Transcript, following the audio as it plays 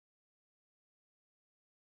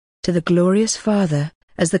to the glorious Father,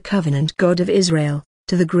 as the covenant God of Israel,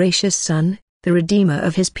 to the gracious Son, the Redeemer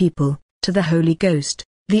of his people, to the Holy Ghost,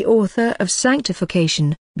 the author of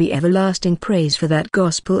sanctification, be everlasting praise for that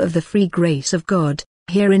gospel of the free grace of God,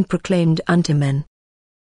 herein proclaimed unto men.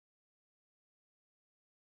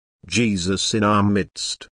 Jesus in our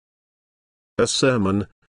midst. A sermon.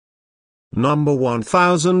 Number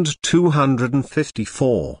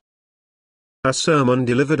 1254. A sermon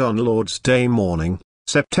delivered on Lord's Day morning,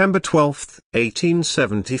 September 12,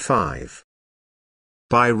 1875.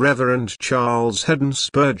 By Reverend Charles Haddon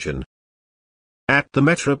Spurgeon. At the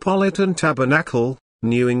Metropolitan Tabernacle,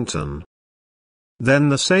 Newington. Then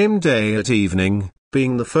the same day at evening,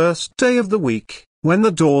 being the first day of the week, when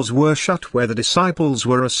the doors were shut where the disciples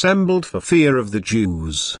were assembled for fear of the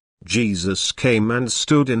Jews, Jesus came and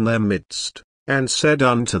stood in their midst, and said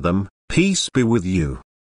unto them, Peace be with you.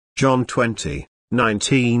 John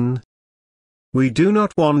 20:19. We do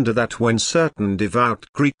not wonder that when certain devout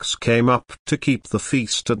Greeks came up to keep the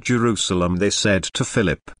feast at Jerusalem, they said to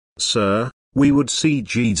Philip, Sir, we would see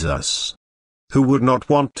Jesus. Who would not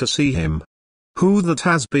want to see him? Who that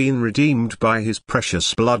has been redeemed by his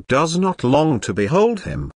precious blood does not long to behold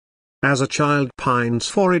him? As a child pines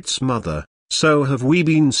for its mother, so have we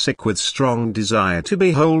been sick with strong desire to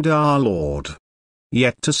behold our Lord.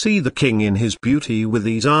 Yet to see the King in his beauty with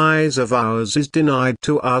these eyes of ours is denied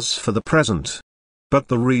to us for the present. But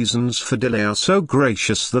the reasons for delay are so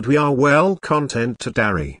gracious that we are well content to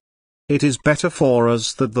tarry. It is better for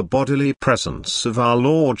us that the bodily presence of our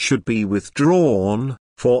Lord should be withdrawn,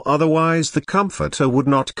 for otherwise the Comforter would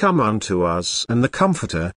not come unto us, and the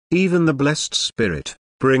Comforter, even the blessed Spirit,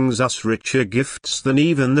 brings us richer gifts than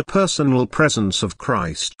even the personal presence of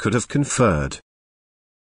Christ could have conferred.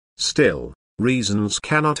 Still, reasons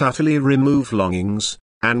cannot utterly remove longings,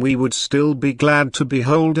 and we would still be glad to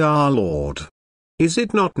behold our Lord. Is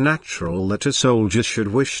it not natural that a soldier should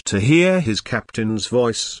wish to hear his captain's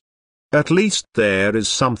voice? At least there is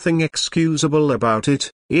something excusable about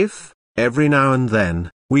it, if, every now and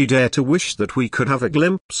then, we dare to wish that we could have a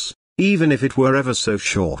glimpse, even if it were ever so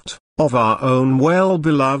short, of our own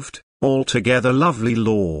well-beloved, altogether lovely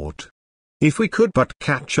Lord. If we could but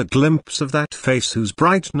catch a glimpse of that face whose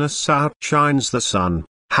brightness outshines the sun,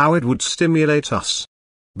 how it would stimulate us.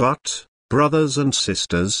 But, brothers and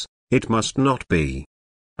sisters, it must not be.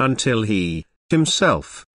 Until he,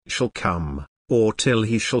 himself, shall come, or till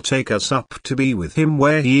he shall take us up to be with him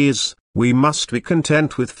where he is, we must be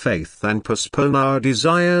content with faith and postpone our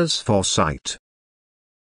desires for sight.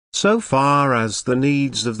 So far as the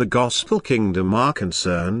needs of the gospel kingdom are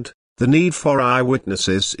concerned, the need for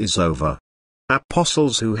eyewitnesses is over.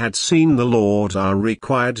 Apostles who had seen the Lord are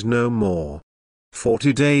required no more.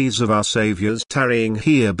 40 days of our Saviour's tarrying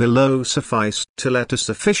here below sufficed to let a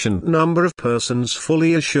sufficient number of persons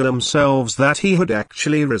fully assure themselves that he had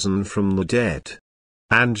actually risen from the dead.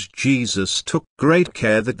 And Jesus took great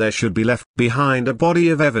care that there should be left behind a body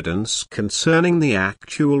of evidence concerning the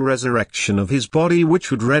actual resurrection of his body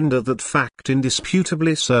which would render that fact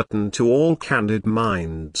indisputably certain to all candid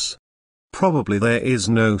minds. Probably there is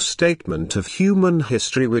no statement of human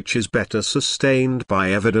history which is better sustained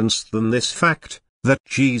by evidence than this fact, that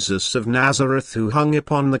Jesus of Nazareth, who hung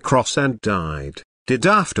upon the cross and died, did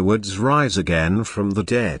afterwards rise again from the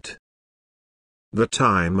dead. The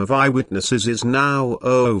time of eyewitnesses is now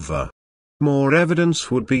over. More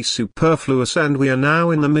evidence would be superfluous, and we are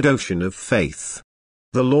now in the mid-ocean of faith.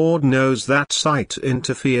 The Lord knows that sight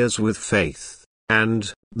interferes with faith,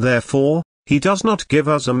 and, therefore, he does not give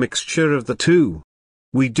us a mixture of the two.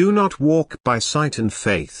 We do not walk by sight and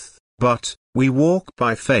faith, but, we walk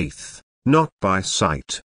by faith, not by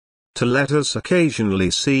sight. To let us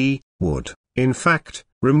occasionally see, would, in fact,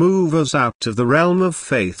 remove us out of the realm of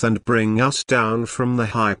faith and bring us down from the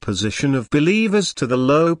high position of believers to the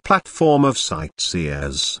low platform of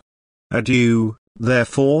sightseers. Adieu,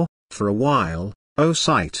 therefore, for a while, O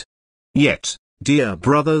sight. Yet, dear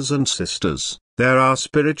brothers and sisters, there are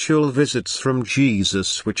spiritual visits from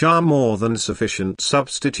Jesus which are more than sufficient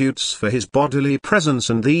substitutes for his bodily presence,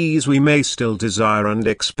 and these we may still desire and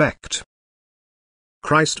expect.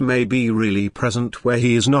 Christ may be really present where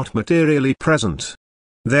he is not materially present.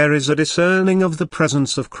 There is a discerning of the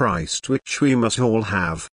presence of Christ which we must all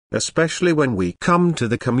have, especially when we come to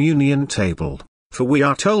the communion table, for we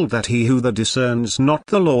are told that he who discerns not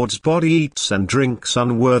the Lord's body eats and drinks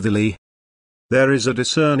unworthily. There is a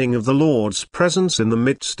discerning of the Lord's presence in the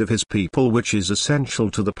midst of his people which is essential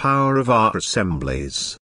to the power of our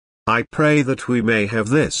assemblies. I pray that we may have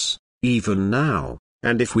this, even now,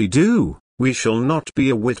 and if we do, we shall not be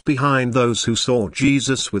a whit behind those who saw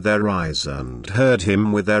Jesus with their eyes and heard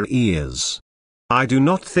him with their ears. I do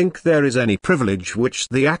not think there is any privilege which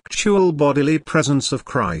the actual bodily presence of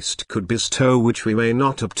Christ could bestow which we may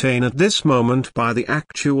not obtain at this moment by the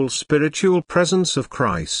actual spiritual presence of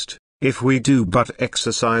Christ, if we do but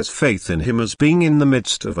exercise faith in him as being in the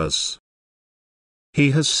midst of us.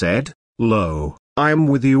 He has said, "Lo, I am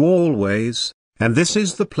with you always, and this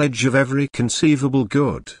is the pledge of every conceivable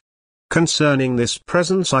good." Concerning this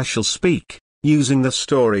presence I shall speak, using the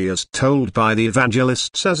story as told by the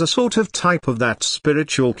evangelists as a sort of type of that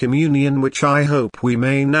spiritual communion which I hope we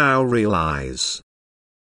may now realize.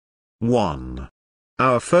 1.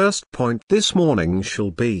 Our first point this morning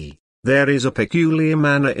shall be, there is a peculiar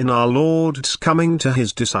manner in our Lord's coming to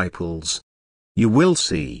his disciples. You will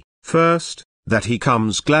see, first, that he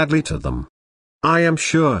comes gladly to them. I am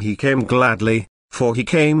sure he came gladly, for he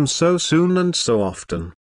came so soon and so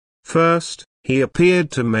often. First, he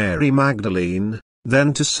appeared to Mary Magdalene,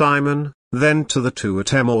 then to Simon, then to the 2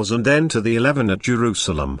 at Emmaus, and then to the 11 at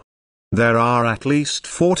Jerusalem. There are at least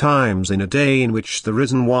 4 times in a day in which the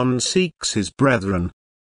risen one seeks his brethren.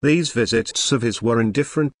 These visits of his were in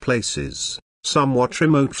different places, somewhat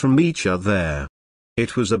remote from each other.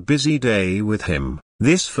 It was a busy day with him,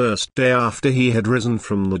 this first day after he had risen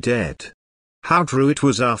from the dead. How true it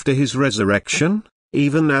was after his resurrection,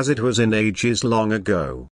 even as it was in ages long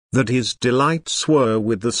ago, that his delights were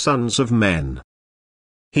with the sons of men.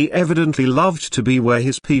 He evidently loved to be where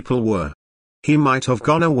his people were. He might have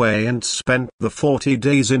gone away and spent the 40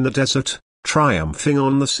 days in the desert, triumphing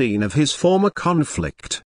on the scene of his former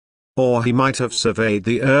conflict. Or he might have surveyed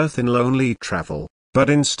the earth in lonely travel, but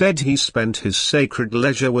instead he spent his sacred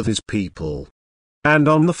leisure with his people. And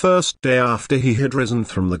on the first day after he had risen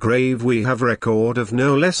from the grave we have record of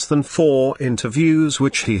no less than 4 interviews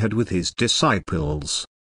which he had with his disciples.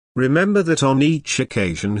 Remember that on each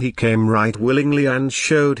occasion he came right willingly and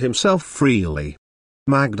showed himself freely.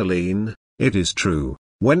 Magdalene, it is true,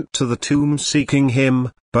 went to the tomb seeking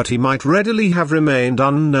him, but he might readily have remained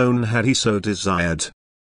unknown had he so desired.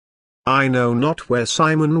 I know not where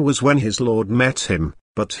Simon was when his Lord met him,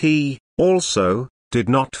 but he, also, did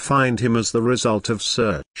not find him as the result of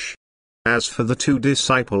search. As for the 2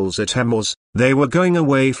 disciples at Emmaus, they were going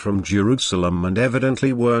away from Jerusalem and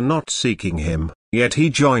evidently were not seeking him, yet he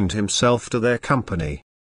joined himself to their company.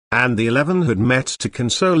 And the 11 had met to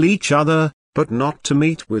console each other, but not to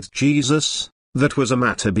meet with Jesus. That was a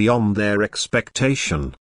matter beyond their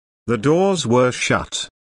expectation. The doors were shut.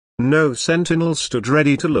 No sentinel stood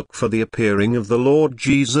ready to look for the appearing of the Lord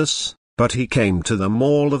Jesus, but he came to them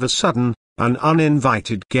all of a sudden, an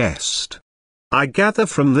uninvited guest. I gather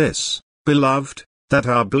from this, beloved, that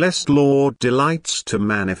our blessed Lord delights to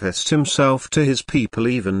manifest himself to his people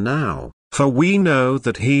even now, for we know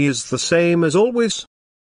that he is the same as always.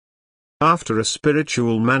 After a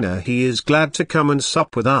spiritual manner he is glad to come and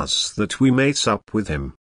sup with us that we may sup with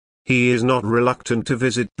him. He is not reluctant to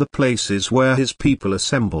visit the places where his people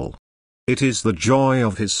assemble. It is the joy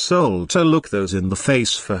of his soul to look those in the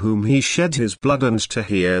face for whom he shed his blood and to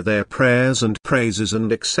hear their prayers and praises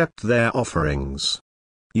and accept their offerings.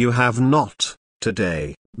 You have not,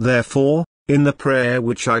 today, therefore, in the prayer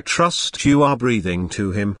which I trust you are breathing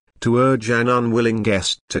to him, to urge an unwilling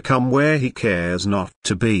guest to come where he cares not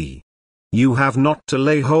to be. You have not to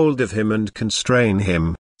lay hold of him and constrain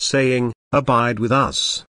him, saying, "Abide with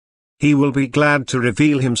us." He will be glad to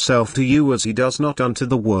reveal himself to you as he does not unto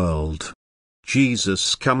the world.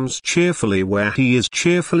 Jesus comes cheerfully where he is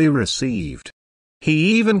cheerfully received.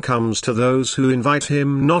 He even comes to those who invite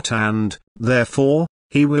him not, and, therefore,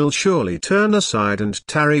 he will surely turn aside and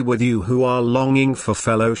tarry with you who are longing for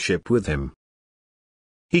fellowship with him.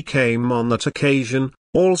 He came on that occasion,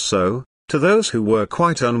 also, to those who were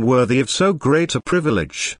quite unworthy of so great a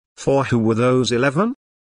privilege, for who were those 11?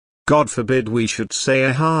 God forbid we should say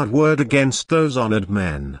a hard word against those honored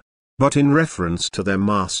men. But in reference to their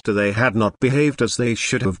master they had not behaved as they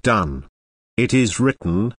should have done. It is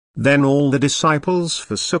written, "Then all the disciples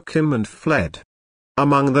forsook him and fled."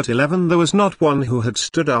 Among that 11 there was not one who had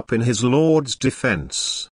stood up in his Lord's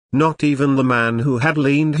defense, not even the man who had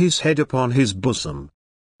leaned his head upon his bosom.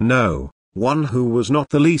 No, one who was not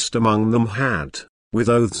the least among them had, with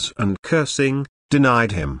oaths and cursing,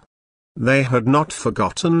 denied him. They had not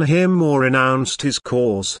forgotten him or renounced his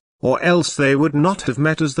cause, or else they would not have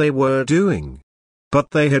met as they were doing.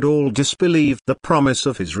 But they had all disbelieved the promise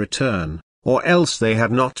of his return, or else they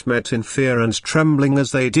had not met in fear and trembling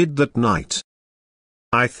as they did that night.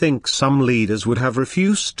 I think some leaders would have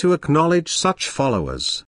refused to acknowledge such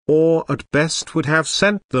followers, or at best would have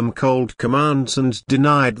sent them cold commands and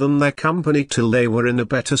denied them their company till they were in a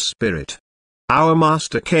better spirit. Our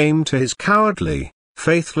Master came to his cowardly,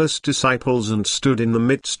 faithless disciples, and stood in the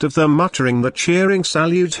midst of them uttering the cheering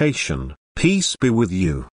salutation, "Peace be with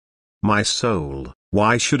you. My soul,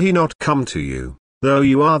 why should he not come to you, though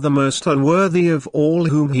you are the most unworthy of all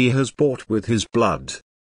whom he has bought with his blood?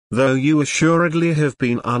 Though you assuredly have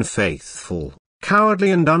been unfaithful, cowardly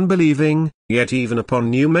and unbelieving, yet even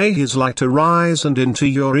upon you may his light arise, and into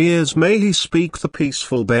your ears may he speak the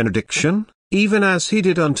peaceful benediction, even as he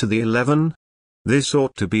did unto the 11. This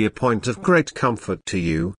ought to be a point of great comfort to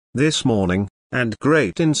you, this morning, and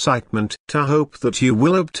great incitement to hope that you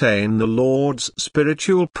will obtain the Lord's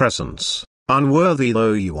spiritual presence, unworthy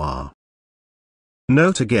though you are.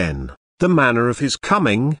 Note again, the manner of his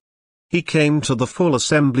coming. He came to the full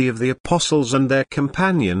assembly of the apostles and their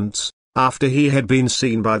companions, after he had been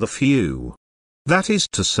seen by the few. That is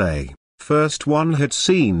to say, first one had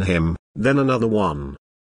seen him, then another one,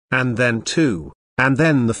 and then two, and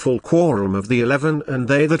then the full quorum of the 11, and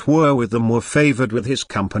they that were with them were favored with his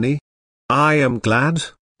company. I am glad,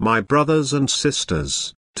 my brothers and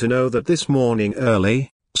sisters, to know that this morning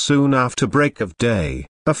early, soon after break of day,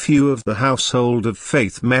 a few of the household of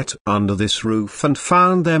faith met under this roof and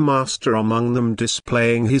found their master among them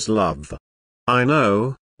displaying his love. I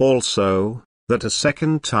know, also, that a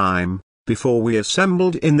second time, before we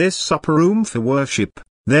assembled in this upper room for worship,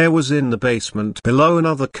 there was in the basement below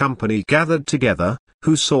another company gathered together,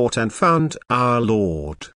 who sought and found our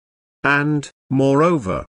Lord. And,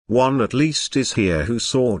 moreover, one at least is here who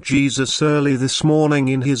saw Jesus early this morning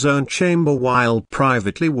in his own chamber while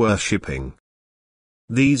privately worshipping.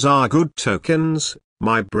 These are good tokens,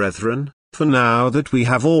 my brethren, for now that we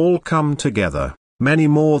have all come together, many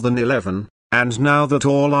more than 11, and now that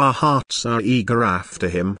all our hearts are eager after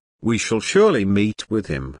him, we shall surely meet with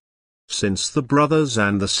him. Since the brothers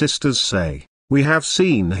and the sisters say, "We have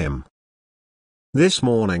seen him." This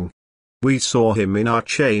morning, we saw him in our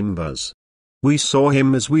chambers. We saw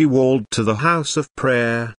him as we walked to the house of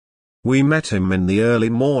prayer. We met him in the early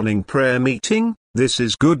morning prayer meeting. This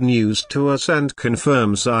is good news to us and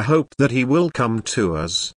confirms our hope that he will come to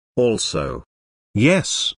us, also.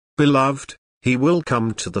 Yes, beloved, he will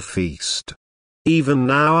come to the feast. Even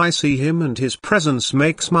now I see him, and his presence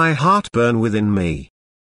makes my heart burn within me.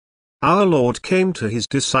 Our Lord came to his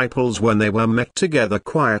disciples when they were met together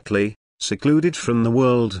quietly, secluded from the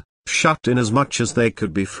world, shut in as much as they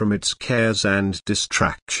could be from its cares and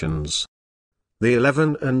distractions. The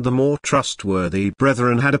 11 and the more trustworthy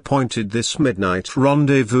brethren had appointed this midnight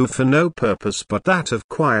rendezvous for no purpose but that of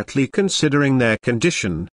quietly considering their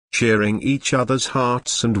condition, cheering each other's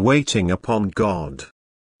hearts and waiting upon God.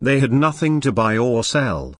 They had nothing to buy or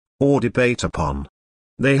sell, or debate upon.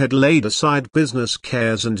 They had laid aside business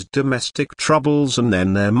cares and domestic troubles, and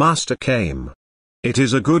then their Master came. It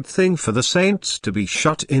is a good thing for the saints to be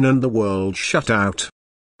shut in and the world shut out.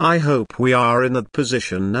 I hope we are in that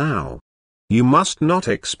position now. You must not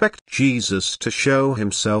expect Jesus to show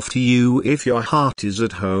himself to you if your heart is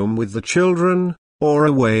at home with the children, or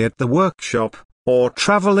away at the workshop, or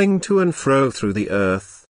traveling to and fro through the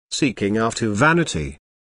earth, seeking after vanity.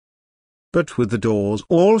 But with the doors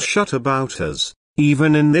all shut about us,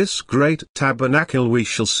 even in this great tabernacle we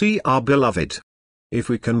shall see our beloved. If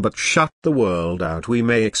we can but shut the world out, we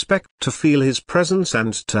may expect to feel his presence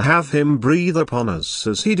and to have him breathe upon us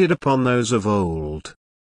as he did upon those of old.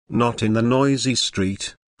 Not in the noisy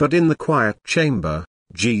street, but in the quiet chamber,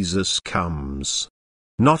 Jesus comes.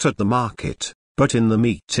 Not at the market, but in the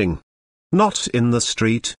meeting. Not in the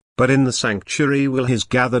street, but in the sanctuary will his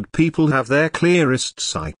gathered people have their clearest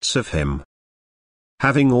sights of him.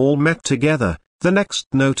 Having all met together, the next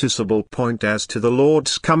noticeable point as to the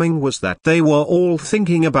Lord's coming was that they were all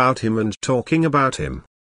thinking about him and talking about him.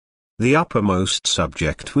 The uppermost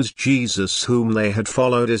subject was Jesus, whom they had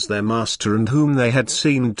followed as their master and whom they had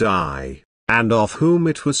seen die, and of whom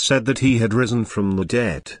it was said that he had risen from the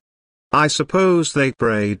dead. I suppose they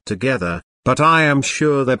prayed together, but I am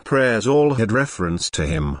sure their prayers all had reference to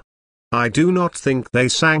him. I do not think they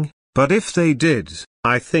sang, but if they did,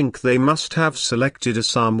 I think they must have selected a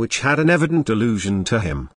psalm which had an evident allusion to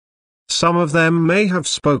him. Some of them may have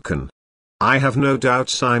spoken. I have no doubt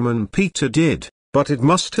Simon Peter did. But it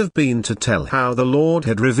must have been to tell how the Lord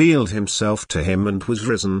had revealed himself to him and was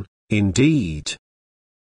risen, indeed.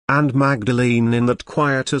 And Magdalene in that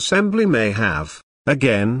quiet assembly may have,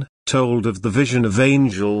 again, told of the vision of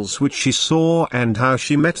angels which she saw and how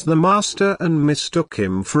she met the Master and mistook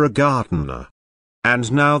him for a gardener.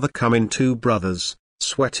 And now the coming two brothers,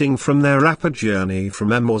 sweating from their rapid journey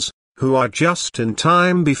from Emmaus, who are just in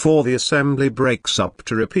time before the assembly breaks up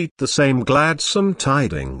to repeat the same gladsome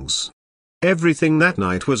tidings. Everything that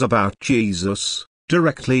night was about Jesus,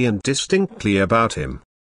 directly and distinctly about him.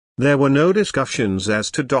 There were no discussions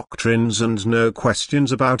as to doctrines and no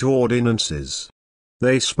questions about ordinances.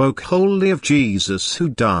 They spoke wholly of Jesus who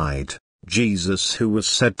died, Jesus who was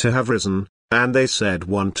said to have risen, and they said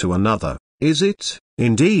one to another, "Is it,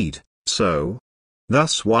 indeed, so?"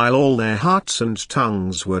 Thus while all their hearts and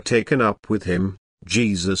tongues were taken up with him,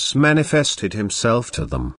 Jesus manifested himself to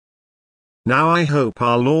them. Now I hope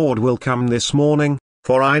our Lord will come this morning,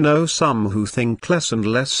 for I know some who think less and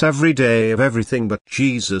less every day of everything but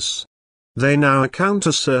Jesus. They now account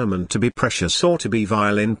a sermon to be precious or to be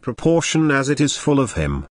vile in proportion as it is full of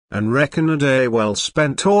him, and reckon a day well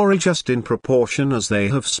spent or just in proportion as they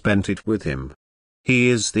have spent it with him. He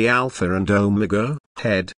is the Alpha and Omega,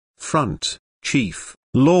 head, front, chief,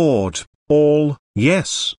 Lord, all,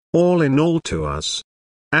 yes, all in all to us.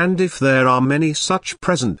 And if there are many such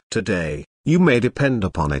present today, you may depend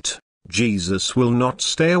upon it, Jesus will not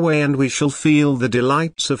stay away and we shall feel the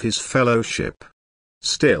delights of his fellowship.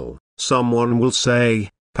 Still, someone will say,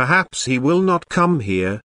 perhaps he will not come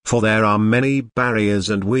here, for there are many barriers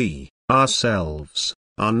and we, ourselves,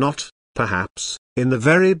 are not, perhaps, in the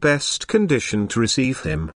very best condition to receive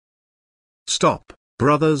him. Stop,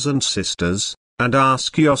 brothers and sisters, and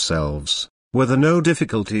ask yourselves, were there no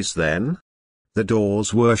difficulties then? The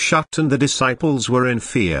doors were shut and the disciples were in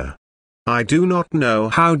fear. I do not know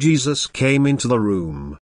how Jesus came into the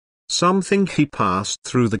room. Some think he passed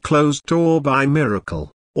through the closed door by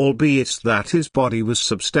miracle, albeit that his body was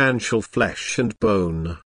substantial flesh and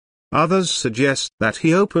bone. Others suggest that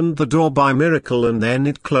he opened the door by miracle and then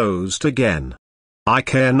it closed again. I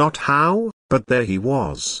care not how, but there he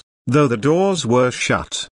was, though the doors were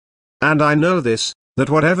shut. And I know this, that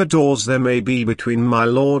whatever doors there may be between my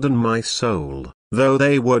Lord and my soul, though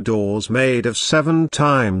they were doors made of 7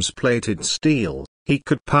 times plated steel, he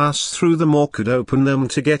could pass through them or could open them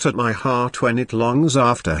to get at my heart when it longs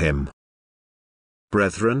after him.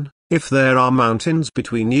 Brethren, if there are mountains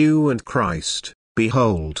between you and Christ,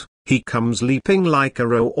 behold, he comes leaping like a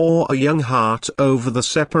roe or a young hart over the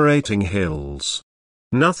separating hills.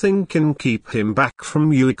 Nothing can keep him back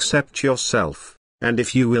from you except yourself, and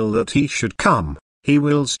if you will that he should come, he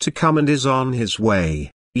wills to come and is on his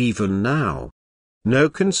way, even now. No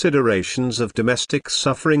considerations of domestic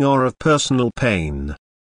suffering or of personal pain.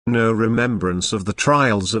 No remembrance of the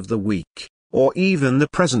trials of the weak, or even the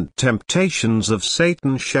present temptations of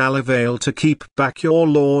Satan shall avail to keep back your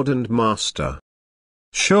Lord and Master.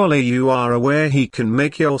 Surely you are aware he can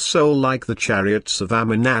make your soul like the chariots of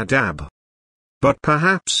Amminadab. But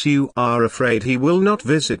perhaps you are afraid he will not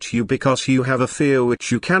visit you because you have a fear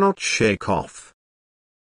which you cannot shake off.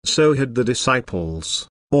 So had the disciples,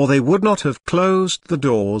 or they would not have closed the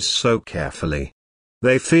doors so carefully.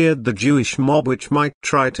 They feared the Jewish mob which might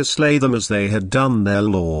try to slay them as they had done their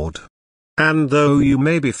Lord. And though you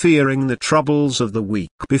may be fearing the troubles of the weak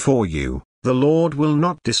before you, the Lord will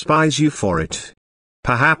not despise you for it.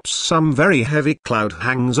 Perhaps some very heavy cloud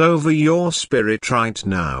hangs over your spirit right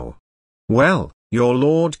now. Well, your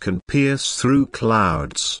Lord can pierce through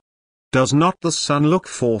clouds. Does not the sun look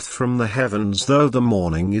forth from the heavens though the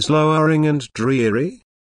morning is lowering and dreary?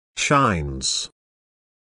 Shines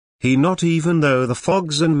he not even though the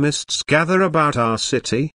fogs and mists gather about our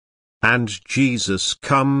city? And Jesus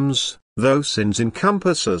comes, though sins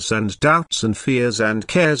encompass us and doubts and fears and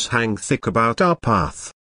cares hang thick about our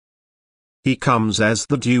path. He comes as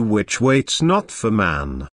the dew which waits not for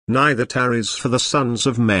man, neither tarries for the sons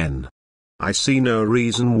of men. I see no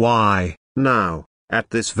reason why, now, at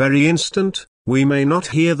this very instant, we may not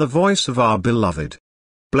hear the voice of our beloved.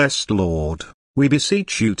 Blessed Lord, we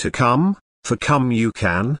beseech you to come, for come you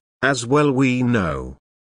can, as well we know.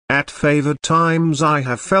 At favored times I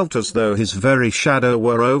have felt as though his very shadow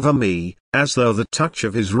were over me, as though the touch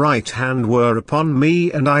of his right hand were upon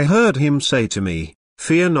me, and I heard him say to me,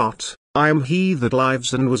 Fear not, I am he that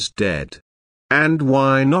lives and was dead. And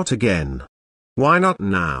why not again? Why not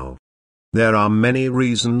now? There are many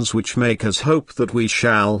reasons which make us hope that we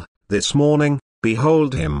shall, this morning,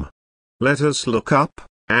 behold him. Let us look up,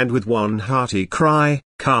 and with one hearty cry,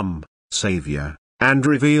 Come, Saviour, and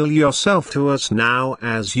reveal yourself to us now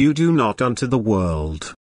as you do not unto the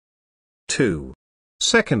world. 2.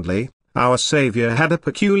 Secondly, our Saviour had a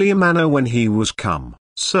peculiar manner when he was come,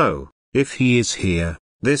 so, if he is here,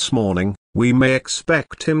 this morning, we may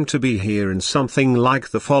expect him to be here in something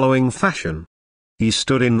like the following fashion. He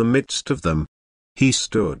stood in the midst of them. He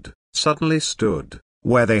stood, suddenly stood,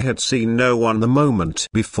 where they had seen no one the moment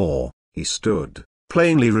before. He stood,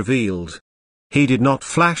 plainly revealed. He did not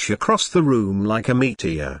flash across the room like a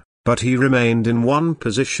meteor, but he remained in one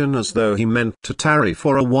position as though he meant to tarry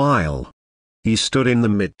for a while. He stood in the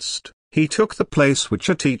midst. He took the place which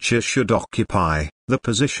a teacher should occupy, the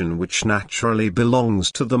position which naturally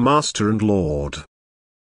belongs to the Master and Lord.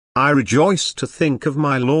 I rejoice to think of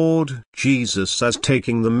my Lord Jesus as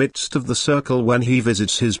taking the midst of the circle when he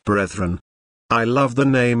visits his brethren. I love the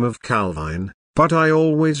name of Calvin, but I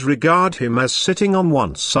always regard him as sitting on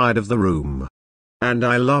one side of the room. And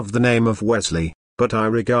I love the name of Wesley, but I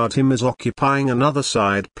regard him as occupying another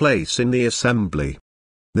side place in the assembly.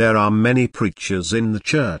 There are many preachers in the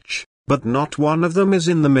church, but not one of them is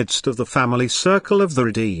in the midst of the family circle of the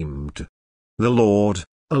redeemed. The Lord,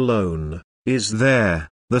 alone, is there,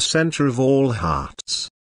 the center of all hearts.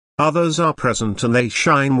 Others are present and they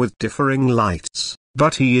shine with differing lights,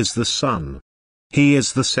 but he is the sun. He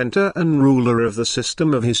is the center and ruler of the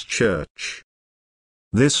system of his church.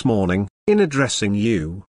 This morning, in addressing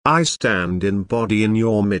you, I stand in body in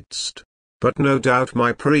your midst. But no doubt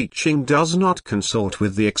my preaching does not consort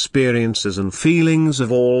with the experiences and feelings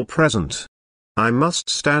of all present. I must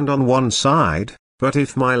stand on one side, but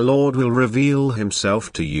if my Lord will reveal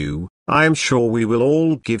himself to you, I am sure we will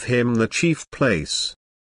all give him the chief place.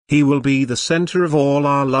 He will be the center of all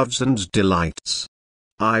our loves and delights.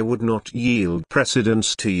 I would not yield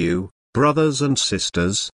precedence to you, brothers and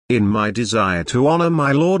sisters, in my desire to honor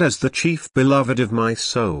my Lord as the chief beloved of my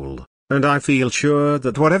soul. And I feel sure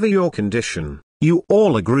that whatever your condition, you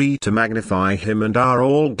all agree to magnify him and are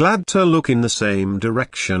all glad to look in the same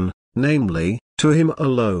direction, namely, to him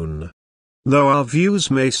alone. Though our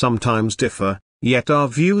views may sometimes differ, yet our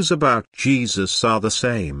views about Jesus are the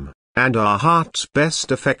same, and our heart's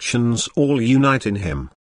best affections all unite in him.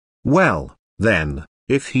 Well, then,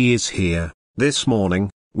 if he is here, this morning,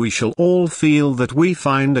 we shall all feel that we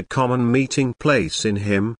find a common meeting place in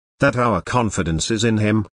him, that our confidence is in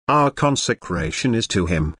him, our consecration is to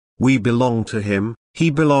him, we belong to him, he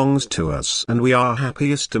belongs to us, and we are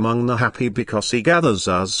happiest among the happy because he gathers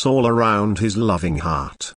us all around his loving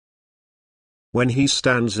heart. When he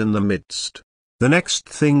stands in the midst, the next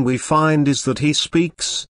thing we find is that he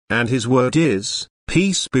speaks, and his word is,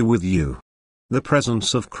 "Peace be with you." The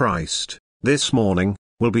presence of Christ, this morning,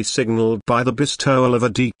 will be signaled by the bestowal of a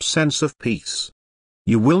deep sense of peace.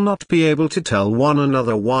 You will not be able to tell one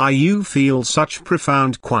another why you feel such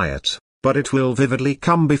profound quiet, but it will vividly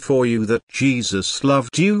come before you that Jesus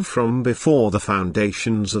loved you from before the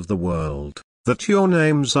foundations of the world, that your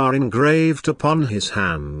names are engraved upon his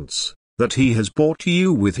hands, that he has bought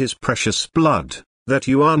you with his precious blood, that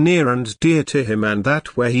you are near and dear to him, and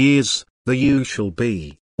that where he is, there you shall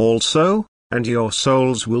be, also, and your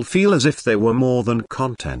souls will feel as if they were more than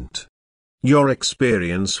content. Your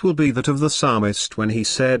experience will be that of the psalmist when he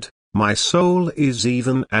said, "My soul is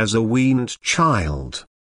even as a weaned child."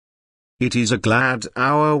 It is a glad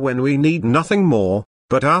hour when we need nothing more,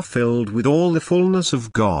 but are filled with all the fullness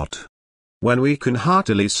of God. When we can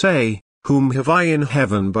heartily say, "Whom have I in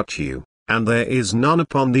heaven but you, and there is none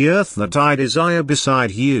upon the earth that I desire beside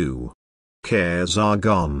you." Cares are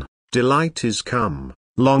gone, delight is come,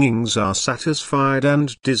 longings are satisfied,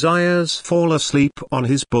 and desires fall asleep on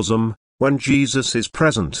his bosom. When Jesus is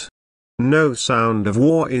present, no sound of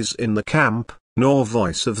war is in the camp, nor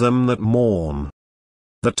voice of them that mourn.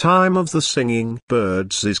 The time of the singing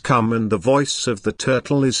birds is come, and the voice of the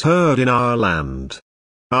turtle is heard in our land.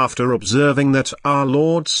 After observing that our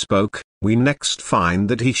Lord spoke, we next find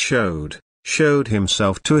that he showed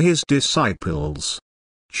himself to his disciples.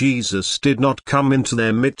 Jesus did not come into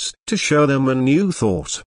their midst to show them a new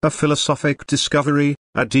thought, a philosophic discovery,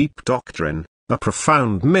 a deep doctrine, a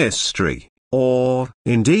profound mystery, or,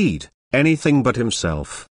 indeed, anything but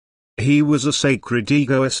himself. He was a sacred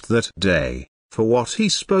egoist that day, for what he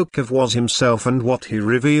spoke of was himself, and what he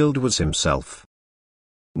revealed was himself.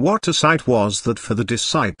 What a sight was that for the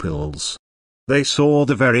disciples! They saw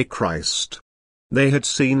the very Christ. They had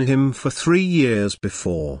seen him for 3 years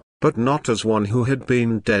before, but not as one who had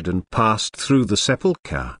been dead and passed through the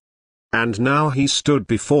sepulchre. And now he stood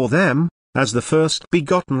before them, as the first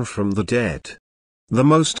begotten from the dead. The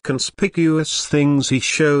most conspicuous things he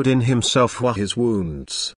showed in himself were his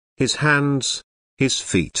wounds, his hands, his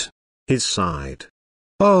feet, his side.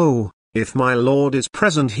 Oh, if my Lord is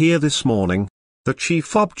present here this morning, the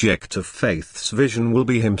chief object of faith's vision will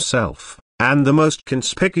be himself, and the most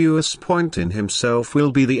conspicuous point in himself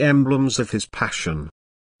will be the emblems of his passion.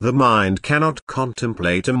 The mind cannot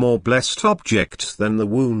contemplate a more blessed object than the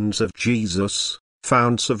wounds of Jesus,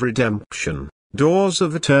 founts of redemption, doors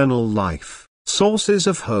of eternal life, sources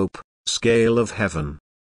of hope, scale of heaven.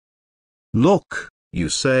 Look, you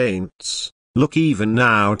saints, look even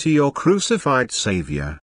now to your crucified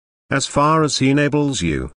Saviour. As far as he enables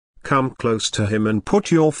you, come close to him and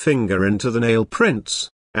put your finger into the nail prints,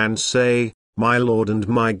 and say, "My Lord and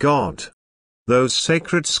my God." those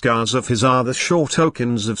sacred scars of his are the sure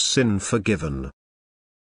tokens of sin forgiven.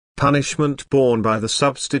 Punishment borne by the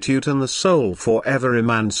substitute and the soul forever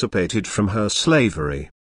emancipated from her slavery.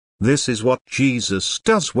 This is what Jesus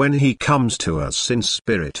does when he comes to us in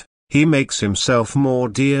spirit. He makes himself more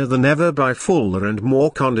dear than ever by fuller and more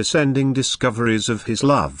condescending discoveries of his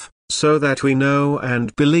love, so that we know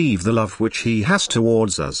and believe the love which he has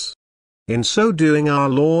towards us. In so doing our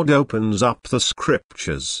Lord opens up the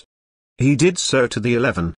Scriptures. He did so to the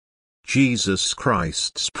 11. Jesus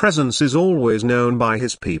Christ's presence is always known by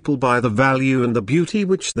his people by the value and the beauty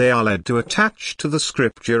which they are led to attach to the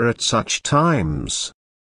Scripture at such times.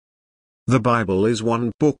 The Bible is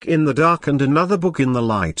one book in the dark and another book in the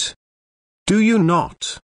light. Do you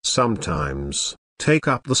not, sometimes, take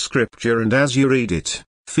up the Scripture and as you read it,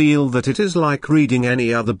 feel that it is like reading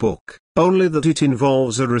any other book, only that it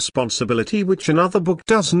involves a responsibility which another book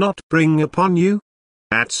does not bring upon you?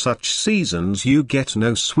 At such seasons you get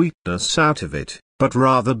no sweetness out of it, but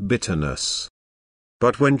rather bitterness.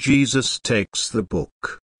 But when Jesus takes the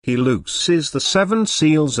book, he looses the 7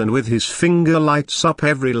 seals and with his finger lights up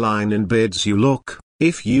every line and bids you look,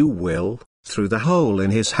 if you will, through the hole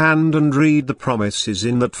in his hand and read the promises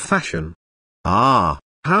in that fashion. Ah,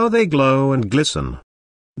 how they glow and glisten!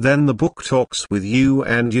 Then the book talks with you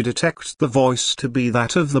and you detect the voice to be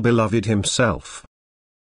that of the Beloved himself.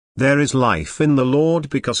 There is life in the Lord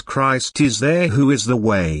because Christ is there who is the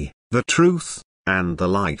way, the truth, and the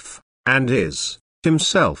life, and is,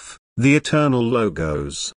 himself, the eternal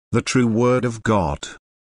Logos, the true Word of God.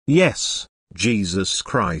 Yes, Jesus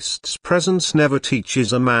Christ's presence never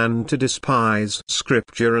teaches a man to despise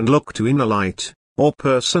Scripture and look to inner light, or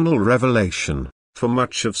personal revelation, for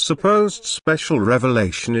much of supposed special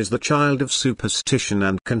revelation is the child of superstition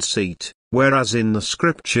and conceit, whereas in the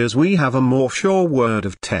Scriptures we have a more sure word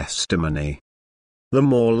of testimony. The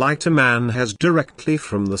more light a man has directly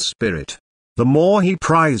from the Spirit, the more he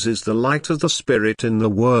prizes the light of the Spirit in the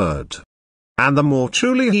Word. And the more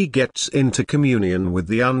truly he gets into communion with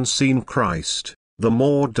the unseen Christ, the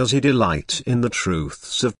more does he delight in the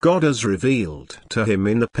truths of God as revealed to him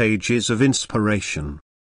in the pages of inspiration.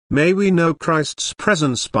 May we know Christ's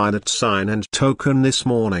presence by that sign and token this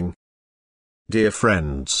morning. Dear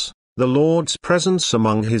friends, the Lord's presence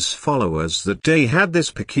among his followers that day had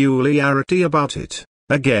this peculiarity about it,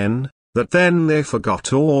 again, that then they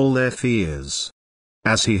forgot all their fears.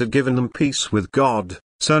 As he had given them peace with God,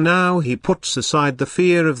 so now he puts aside the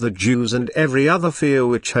fear of the Jews and every other fear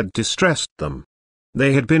which had distressed them.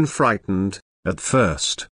 They had been frightened, at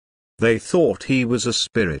first. They thought he was a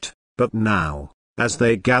spirit, but now, as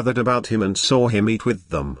they gathered about him and saw him eat with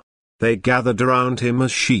them, they gathered around him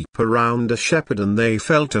as sheep around a shepherd and they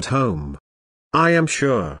felt at home. I am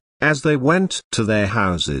sure, as they went to their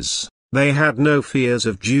houses, they had no fears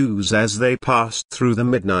of Jews as they passed through the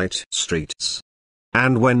midnight streets.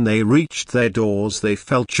 And when they reached their doors they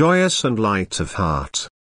felt joyous and light of heart.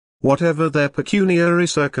 Whatever their pecuniary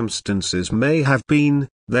circumstances may have been,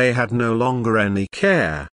 they had no longer any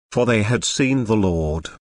care, for they had seen the Lord.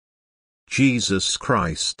 Jesus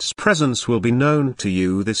Christ's presence will be known to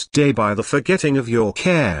you this day by the forgetting of your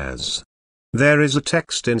cares. There is a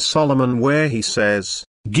text in Solomon where he says,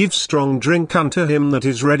 "Give strong drink unto him that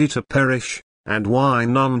is ready to perish, and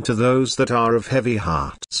wine unto those that are of heavy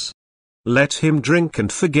hearts. Let him drink and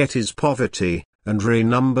forget his poverty, and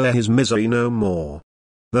renumber his misery no more."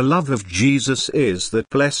 The love of Jesus is that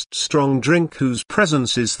blessed strong drink whose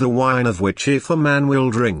presence is the wine of which if a man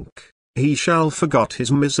will drink, he shall forget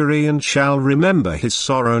his misery and shall remember his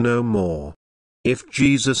sorrow no more. If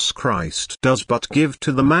Jesus Christ does but give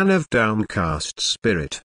to the man of downcast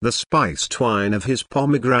spirit, the spiced wine of his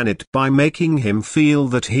pomegranate by making him feel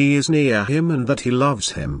that he is near him and that he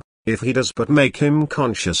loves him, if he does but make him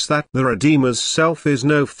conscious that the Redeemer's self is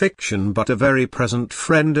no fiction but a very present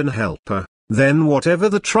friend and helper, then whatever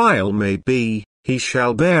the trial may be, he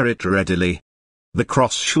shall bear it readily. The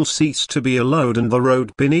cross shall cease to be a load and the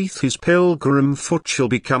road beneath his pilgrim foot shall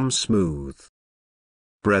become smooth.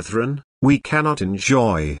 Brethren, we cannot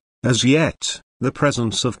enjoy, as yet, the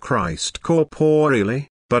presence of Christ corporeally,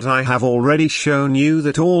 but I have already shown you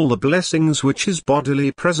that all the blessings which his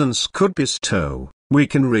bodily presence could bestow, we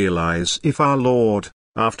can realize if our Lord,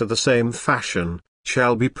 after the same fashion,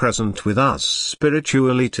 shall be present with us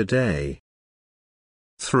spiritually today.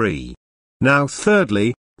 3. Now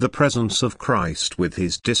thirdly, the presence of Christ with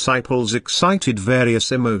his disciples excited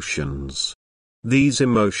various emotions. These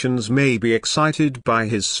emotions may be excited by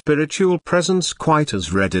his spiritual presence quite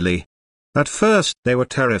as readily. At first they were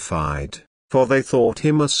terrified, for they thought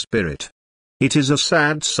him a spirit. It is a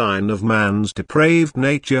sad sign of man's depraved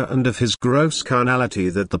nature and of his gross carnality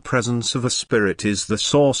that the presence of a spirit is the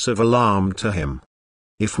source of alarm to him.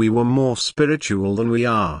 If we were more spiritual than we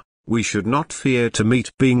are, we should not fear to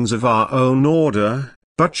meet beings of our own order,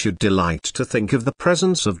 but should delight to think of the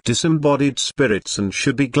presence of disembodied spirits and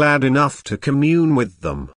should be glad enough to commune with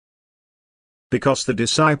them. Because the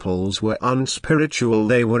disciples were unspiritual,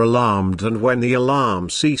 they were alarmed, and when the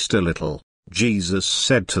alarm ceased a little, Jesus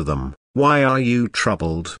said to them, "Why are you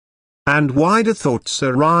troubled? And why do thoughts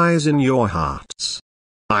arise in your hearts?"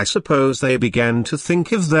 I suppose they began to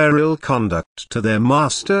think of their ill conduct to their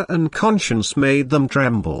master, and conscience made them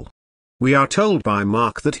tremble. We are told by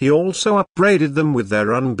Mark that he also upbraided them with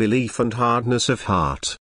their unbelief and hardness of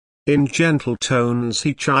heart. In gentle tones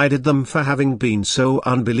he chided them for having been so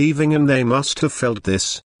unbelieving, and they must have felt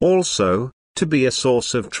this, also, to be a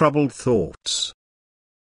source of troubled thoughts.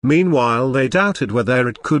 Meanwhile they doubted whether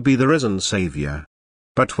it could be the risen Saviour.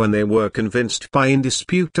 But when they were convinced by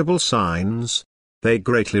indisputable signs, they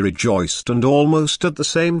greatly rejoiced, and almost at the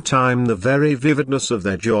same time the very vividness of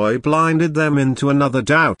their joy blinded them into another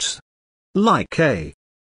doubt. Like a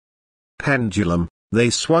pendulum, they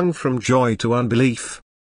swung from joy to unbelief.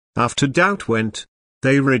 After doubt went,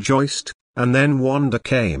 they rejoiced, and then wonder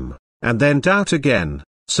came, and then doubt again,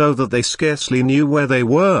 so that they scarcely knew where they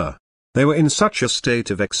were. They were in such a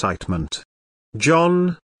state of excitement.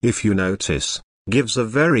 John, if you notice, gives a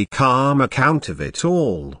very calm account of it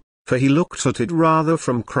all, for he looked at it rather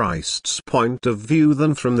from Christ's point of view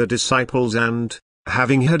than from the disciples, and,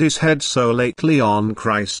 having had his head so lately on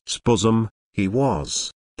Christ's bosom, he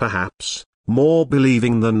was, perhaps, more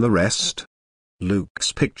believing than the rest.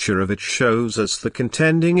 Luke's picture of it shows us the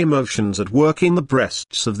contending emotions at work in the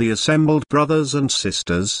breasts of the assembled brothers and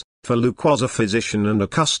sisters, for Luke was a physician and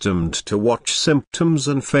accustomed to watch symptoms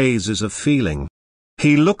and phases of feeling.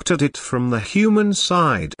 He looked at it from the human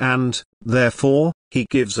side, and, therefore, he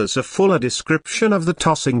gives us a fuller description of the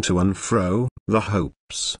tossing to and fro, the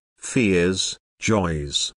hopes, fears,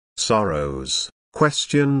 joys, sorrows,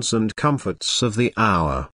 questions and comforts of the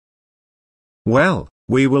hour. Well,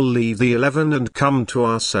 we will leave the 11 and come to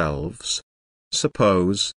ourselves.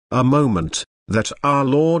 Suppose, a moment, that our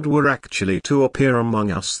Lord were actually to appear among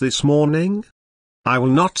us this morning? I will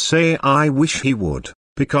not say I wish he would,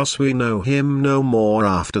 because we know him no more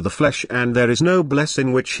after the flesh, and there is no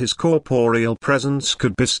blessing which his corporeal presence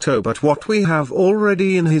could bestow but what we have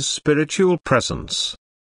already in his spiritual presence.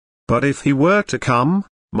 But if he were to come,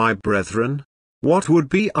 my brethren, what would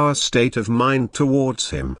be our state of mind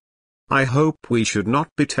towards him? I hope we should not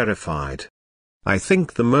be terrified. I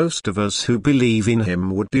think the most of us who believe in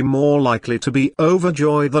him would be more likely to be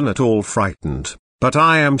overjoyed than at all frightened, but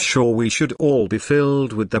I am sure we should all be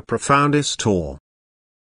filled with the profoundest awe.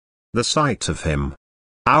 The sight of him,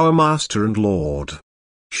 our Master and Lord.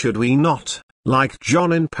 Should we not, like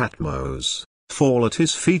John in Patmos, fall at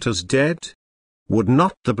his feet as dead? Would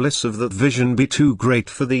not the bliss of that vision be too great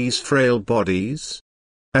for these frail bodies?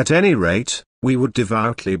 At any rate, we would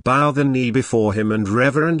devoutly bow the knee before him and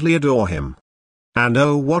reverently adore him. And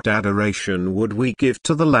oh, what adoration would we give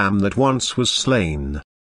to the Lamb that once was slain!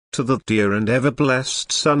 To the dear and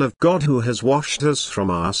ever-blessed Son of God who has washed us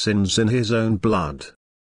from our sins in his own blood.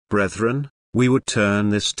 Brethren, we would turn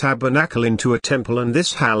this tabernacle into a temple and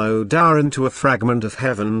this hallowed hour into a fragment of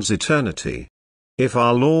heaven's eternity. If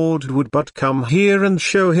our Lord would but come here and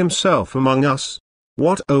show himself among us,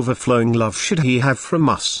 what overflowing love should he have from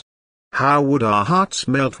us! How would our hearts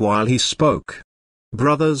melt while he spoke!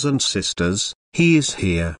 Brothers and sisters, he is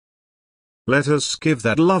here. Let us give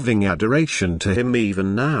that loving adoration to him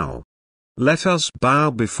even now. Let us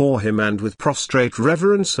bow before him and with prostrate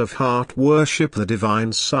reverence of heart worship the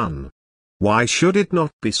divine Son. Why should it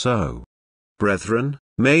not be so? Brethren,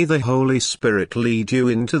 may the Holy Spirit lead you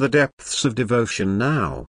into the depths of devotion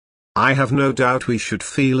now. I have no doubt we should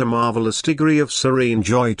feel a marvelous degree of serene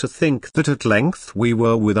joy to think that at length we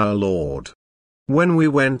were with our Lord. When we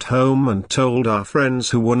went home and told our friends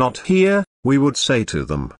who were not here, we would say to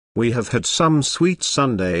them, "We have had some sweet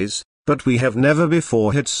Sundays, but we have never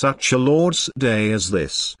before had such a Lord's Day as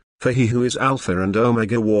this, for he who is Alpha and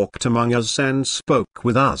Omega walked among us and spoke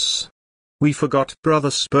with us." We forgot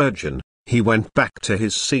Brother Spurgeon. He went back to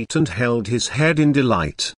his seat and held his head in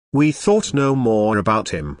delight. We thought no more about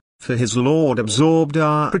him, for his Lord absorbed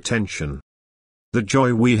our attention. The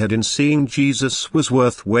joy we had in seeing Jesus was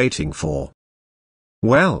worth waiting for.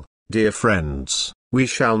 Well, dear friends, we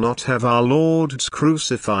shall not have our Lord's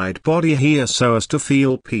crucified body here so as to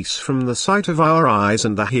feel peace from the sight of our eyes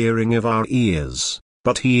and the hearing of our ears,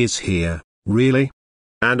 but he is here, really.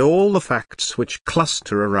 and all the facts which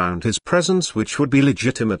cluster around his presence which would be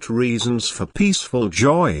legitimate reasons for peaceful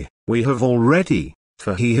joy, we have already,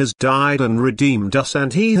 for he has died and redeemed us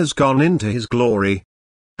and he has gone into his glory.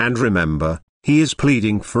 And remember, he is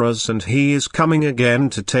pleading for us and he is coming again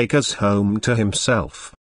to take us home to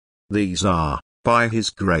himself. These are, by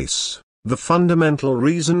his grace, the fundamental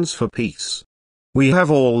reasons for peace. We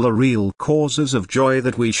have all the real causes of joy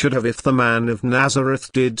that we should have if the man of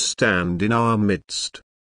Nazareth did stand in our midst.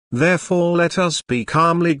 Therefore let us be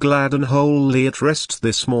calmly glad and wholly at rest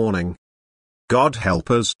this morning. God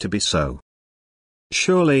help us to be so.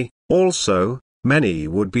 Surely, also, many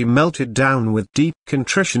would be melted down with deep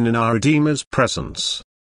contrition in our Redeemer's presence.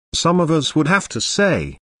 Some of us would have to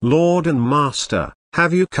say, Lord and Master,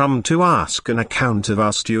 have you come to ask an account of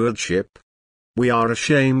our stewardship? We are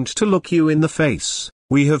ashamed to look you in the face,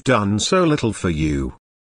 we have done so little for you.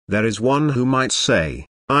 There is one who might say,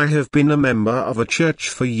 I have been a member of a church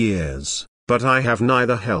for years, but I have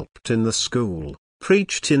neither helped in the school,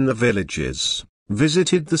 preached in the villages,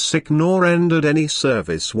 visited the sick nor rendered any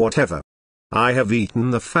service whatever. I have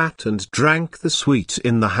eaten the fat and drank the sweet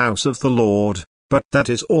in the house of the Lord, but that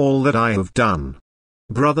is all that I have done.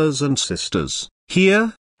 Brothers and sisters,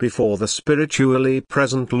 here, before the spiritually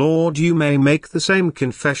present Lord you may make the same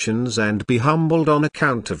confessions and be humbled on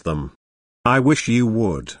account of them. I wish you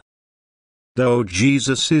would. Though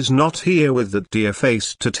Jesus is not here with that dear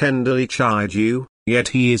face to tenderly chide you, yet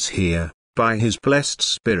he is here, by his blessed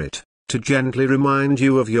Spirit, to gently remind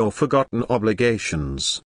you of your forgotten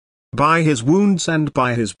obligations. By his wounds and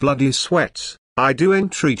by his bloody sweat, I do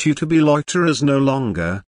entreat you to be loiterers no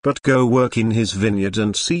longer, but go work in his vineyard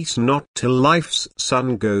and cease not till life's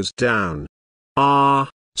sun goes down. Ah,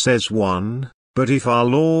 says one, but if our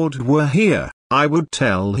Lord were here, I would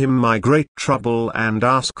tell him my great trouble and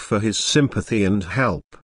ask for his sympathy and help.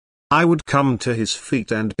 I would come to his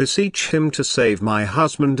feet and beseech him to save my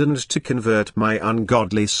husband and to convert my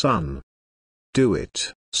ungodly son. Do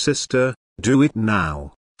it, sister, do it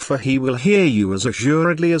now, for he will hear you as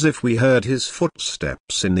assuredly as if we heard his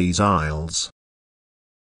footsteps in these aisles.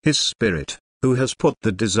 His Spirit, who has put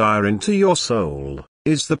the desire into your soul,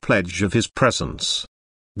 is the pledge of his presence.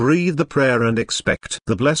 Breathe the prayer and expect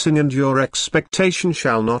the blessing, and your expectation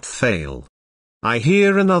shall not fail. I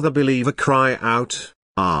hear another believer cry out,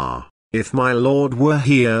 Ah, if my Lord were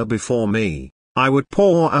here before me, I would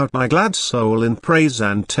pour out my glad soul in praise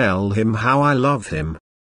and tell him how I love him.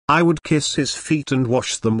 I would kiss his feet and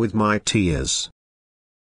wash them with my tears.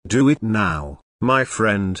 Do it now, my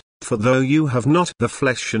friend, for though you have not the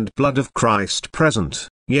flesh and blood of Christ present,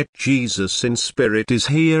 yet Jesus in spirit is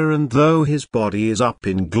here, and though his body is up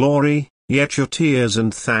in glory, yet your tears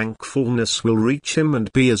and thankfulness will reach him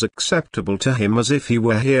and be as acceptable to him as if he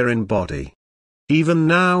were here in body. Even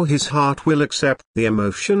now his heart will accept the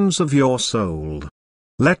emotions of your soul.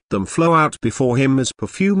 Let them flow out before him as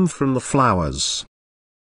perfume from the flowers.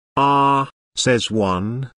 Ah, says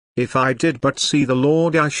one, if I did but see the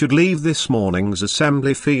Lord, I should leave this morning's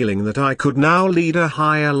assembly feeling that I could now lead a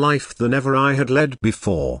higher life than ever I had led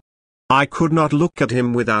before. I could not look at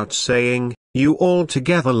him without saying, You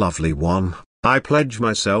altogether lovely one, I pledge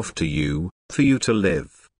myself to you, for you to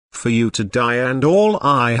live, for you to die, and all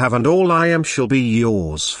I have and all I am shall be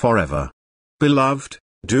yours forever. Beloved,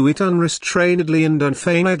 do it unrestrainedly and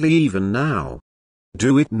unfeignedly even now.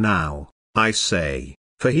 Do it now, I say,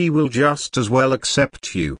 for he will just as well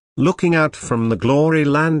accept you, looking out from the glory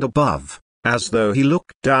land above, as though he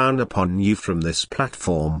looked down upon you from this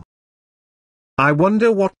platform. I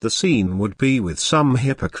wonder what the scene would be with some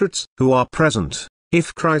hypocrites who are present,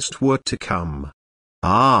 if Christ were to come.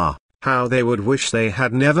 Ah, how they would wish they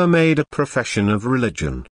had never made a profession of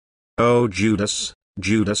religion. Oh Judas,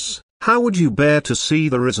 Judas, how would you bear to see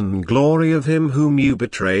the risen glory of him whom you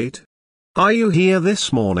betrayed? Are you here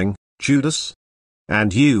this morning, Judas?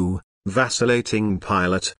 And you, vacillating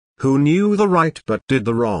Pilate, who knew the right but did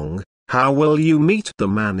the wrong, how will you meet the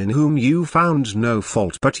man in whom you found no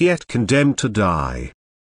fault but yet condemned to die?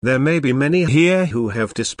 There may be many here who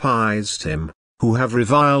have despised him, who have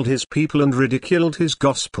reviled his people and ridiculed his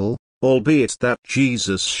gospel, albeit that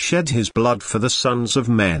Jesus shed his blood for the sons of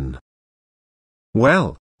men.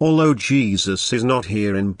 Well, although Jesus is not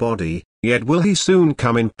here in body, yet will he soon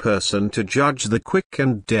come in person to judge the quick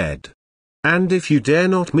and dead. And if you dare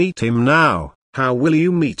not meet him now, how will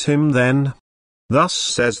you meet him then? Thus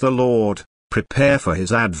says the Lord, prepare for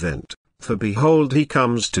his advent, for behold he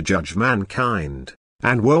comes to judge mankind,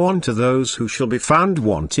 and woe unto those who shall be found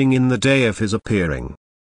wanting in the day of his appearing.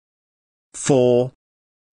 4.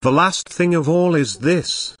 The last thing of all is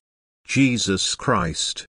this. Jesus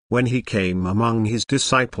Christ, when he came among his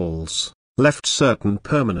disciples, left certain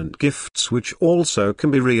permanent gifts which also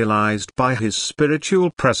can be realized by his spiritual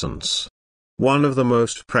presence. One of the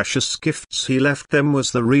most precious gifts he left them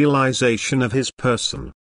was the realization of his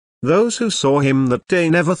person. Those who saw him that day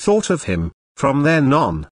never thought of him, from then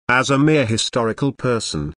on, as a mere historical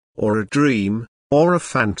person, or a dream, or a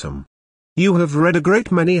phantom. You have read a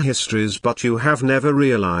great many histories, but you have never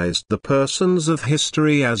realized the persons of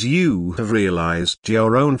history as you have realized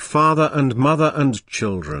your own father and mother and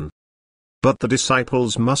children. But the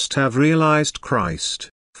disciples must have realized Christ,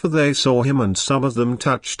 for they saw him, and some of them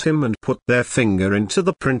touched him and put their finger into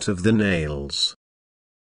the print of the nails.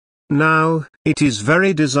 Now, it is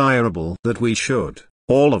very desirable that we should,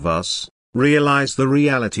 all of us, realize the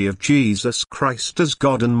reality of Jesus Christ as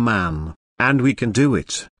God and man, and we can do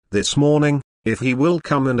it this morning, if he will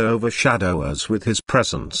come and overshadow us with his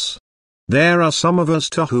presence. There are some of us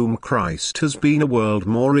to whom Christ has been a world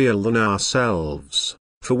more real than ourselves,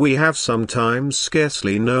 for we have sometimes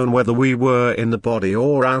scarcely known whether we were in the body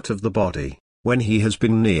or out of the body, when he has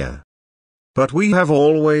been near. But we have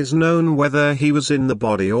always known whether he was in the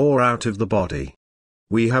body or out of the body.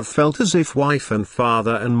 We have felt as if wife and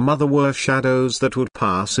father and mother were shadows that would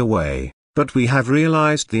pass away, but we have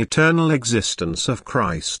realized the eternal existence of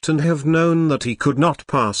Christ and have known that he could not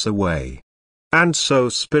pass away. And so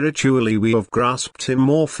spiritually we have grasped him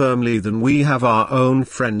more firmly than we have our own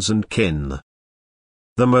friends and kin.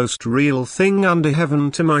 The most real thing under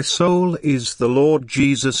heaven to my soul is the Lord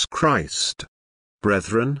Jesus Christ.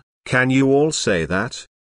 Brethren, can you all say that?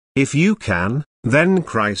 If you can, then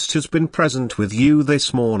Christ has been present with you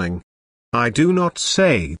this morning. I do not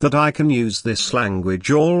say that I can use this language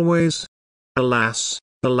always. Alas,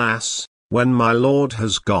 alas, when my Lord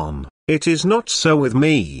has gone, it is not so with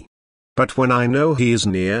me. But when I know he is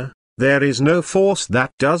near, there is no force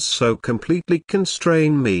that does so completely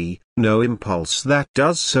constrain me, no impulse that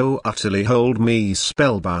does so utterly hold me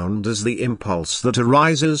spellbound as the impulse that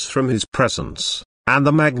arises from his presence, and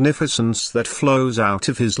the magnificence that flows out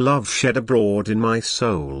of his love shed abroad in my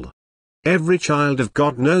soul. Every child of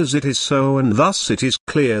God knows it is so, and thus it is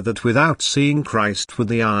clear that without seeing Christ with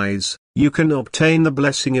the eyes, you can obtain the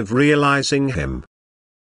blessing of realizing him.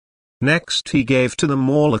 Next he gave to them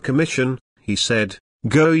all a commission. He said,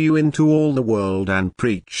 "Go you into all the world and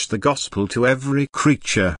preach the gospel to every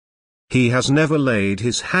creature." He has never laid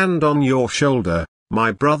his hand on your shoulder,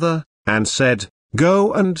 my brother, and said,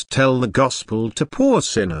 "Go and tell the gospel to poor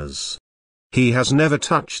sinners." He has never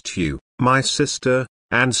touched you, my sister,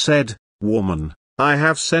 and said, "Woman, I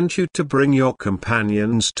have sent you to bring your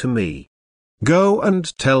companions to me. Go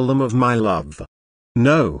and tell them of my love."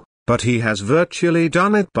 No, but he has virtually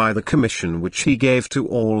done it by the commission which he gave to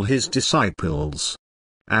all his disciples.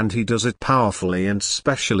 And he does it powerfully and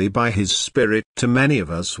specially by his Spirit to many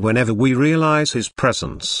of us whenever we realize his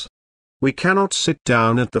presence. We cannot sit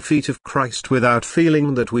down at the feet of Christ without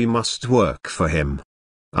feeling that we must work for him.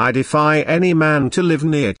 I defy any man to live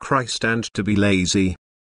near Christ and to be lazy.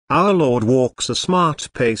 Our Lord walks a smart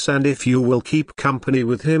pace, and if you will keep company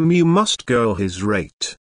with him you must go his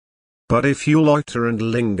rate. But if you loiter and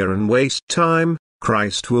linger and waste time,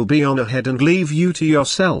 Christ will be on ahead and leave you to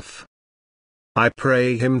yourself. I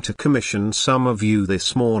pray him to commission some of you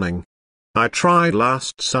this morning. I tried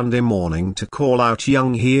last Sunday morning to call out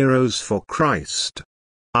young heroes for Christ.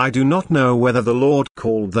 I do not know whether the Lord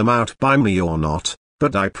called them out by me or not,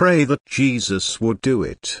 but I pray that Jesus would do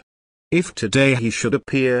it. If today he should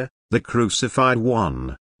appear, the crucified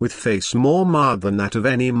one, with face more marred than that of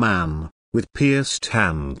any man, with pierced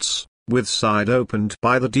hands, with side opened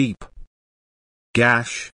by the deep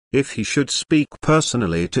gash, if he should speak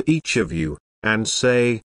personally to each of you, and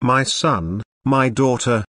say, "My son, my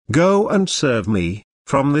daughter, go and serve me,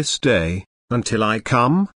 from this day, until I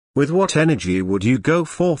come," with what energy would you go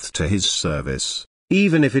forth to his service,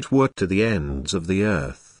 even if it were to the ends of the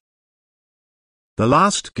earth? The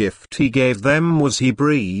last gift he gave them was he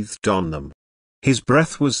breathed on them. His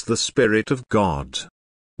breath was the Spirit of God.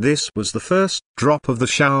 This was the first drop of the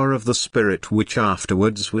shower of the Spirit which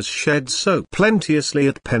afterwards was shed so plenteously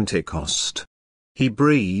at Pentecost. He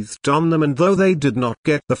breathed on them, and though they did not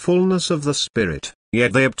get the fullness of the Spirit,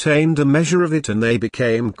 yet they obtained a measure of it, and they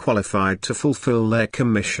became qualified to fulfill their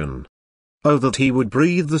commission. Oh, that he would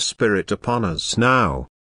breathe the Spirit upon us now!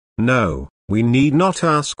 No, we need not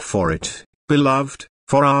ask for it, beloved,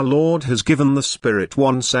 for our Lord has given the Spirit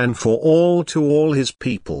once and for all to all his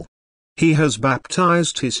people. He has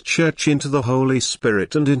baptized his church into the Holy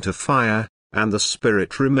Spirit and into fire, and the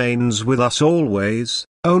Spirit remains with us always,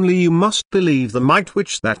 only you must believe the might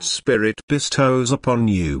which that Spirit bestows upon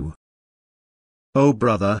you. O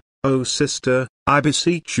brother, O sister, I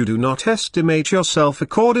beseech you, do not estimate yourself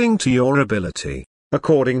according to your ability,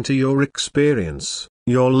 according to your experience,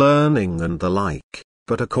 your learning and the like,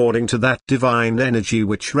 but according to that divine energy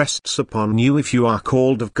which rests upon you if you are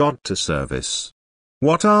called of God to service.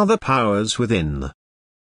 What are the powers within?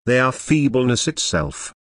 They are feebleness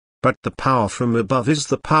itself. But the power from above is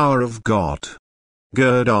the power of God.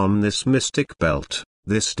 Gird on this mystic belt,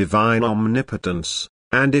 this divine omnipotence,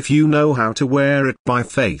 and if you know how to wear it by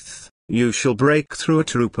faith, you shall break through a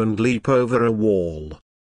troop and leap over a wall.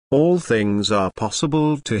 All things are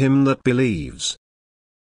possible to him that believes.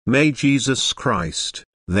 May Jesus Christ,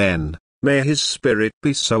 then, may his Spirit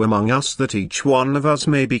be so among us that each one of us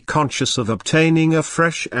may be conscious of obtaining a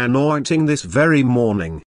fresh anointing this very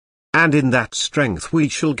morning. And in that strength we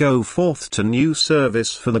shall go forth to new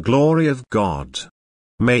service for the glory of God.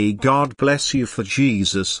 May God bless you for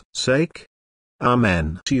Jesus' sake.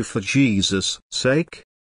 Amen. To you for Jesus' sake.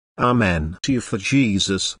 Amen. To you for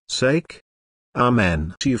Jesus' sake.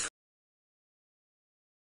 Amen. To you